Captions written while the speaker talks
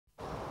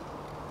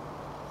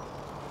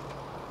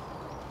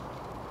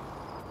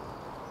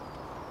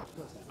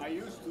I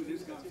used to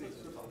this conversation.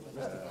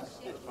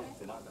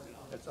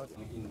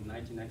 In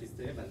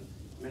 1997,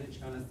 many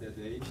China said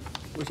they.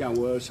 我想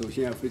我首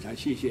先要非常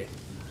谢谢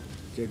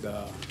这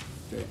个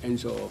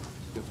ENSO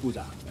的部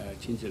长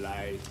亲自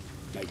来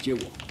接我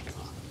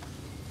啊。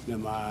那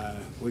么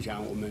我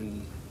想我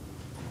们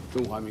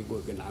中华民国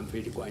跟南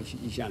非的关系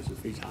一向是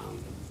非常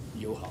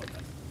友好的。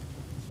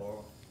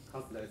For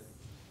consulates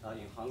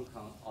in Hong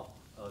Kong of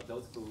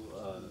those who.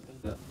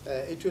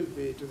 It will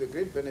be to the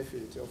great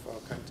benefit of our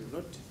country,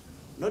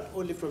 not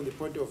only from the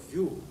point of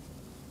view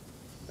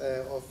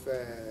of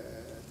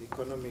the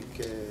economic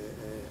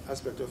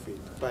aspect of it,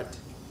 but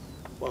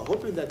we're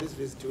hoping that this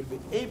visit will be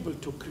able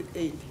to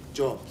create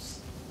jobs.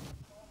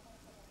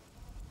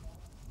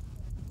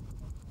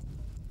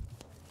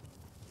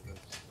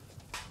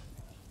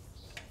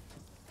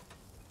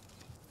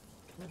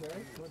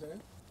 Go there.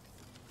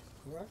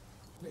 All right,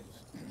 please.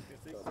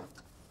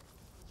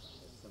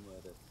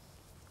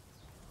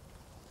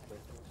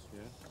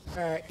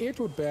 It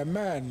would be a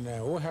man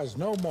who has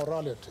no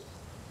morality,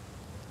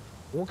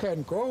 who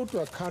can go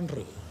to a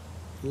country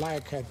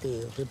like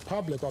the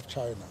Republic of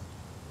China,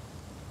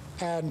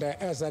 and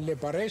as a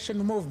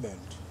liberation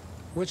movement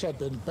which had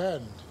been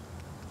banned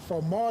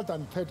for more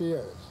than 30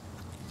 years,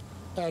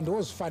 and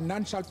whose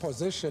financial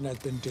position has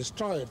been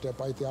destroyed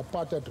by the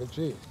apartheid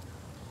regime,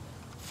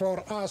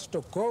 for us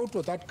to go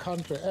to that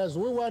country, as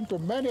we went to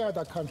many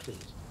other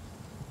countries,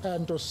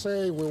 and to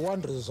say we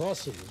want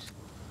resources,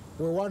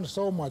 we want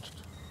so much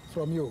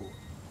from you,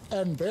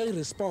 and they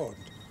respond.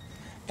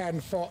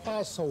 And for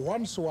us,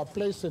 once we are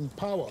placed in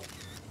power,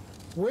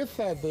 with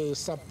the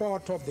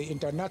support of the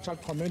international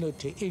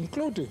community,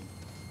 including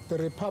the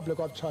Republic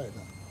of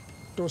China,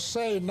 to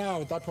say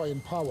now that we're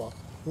in power,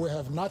 we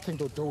have nothing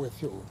to do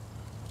with you.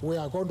 We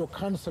are going to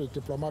cancel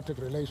diplomatic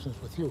relations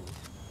with you.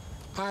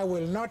 I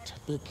will not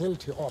be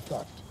guilty of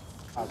that.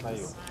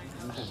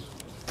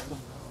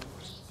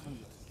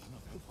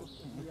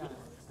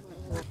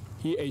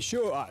 He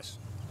assured us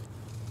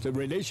the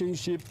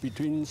relationship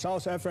between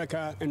South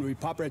Africa and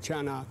Republic of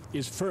China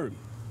is firm.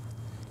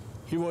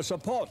 He will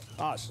support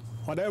us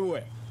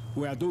whatever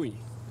we are doing.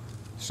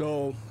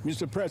 So,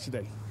 Mr.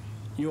 President,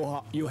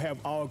 you have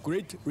our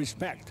great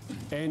respect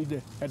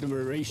and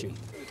admiration.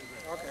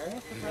 Okay.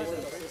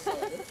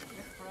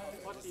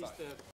 What is the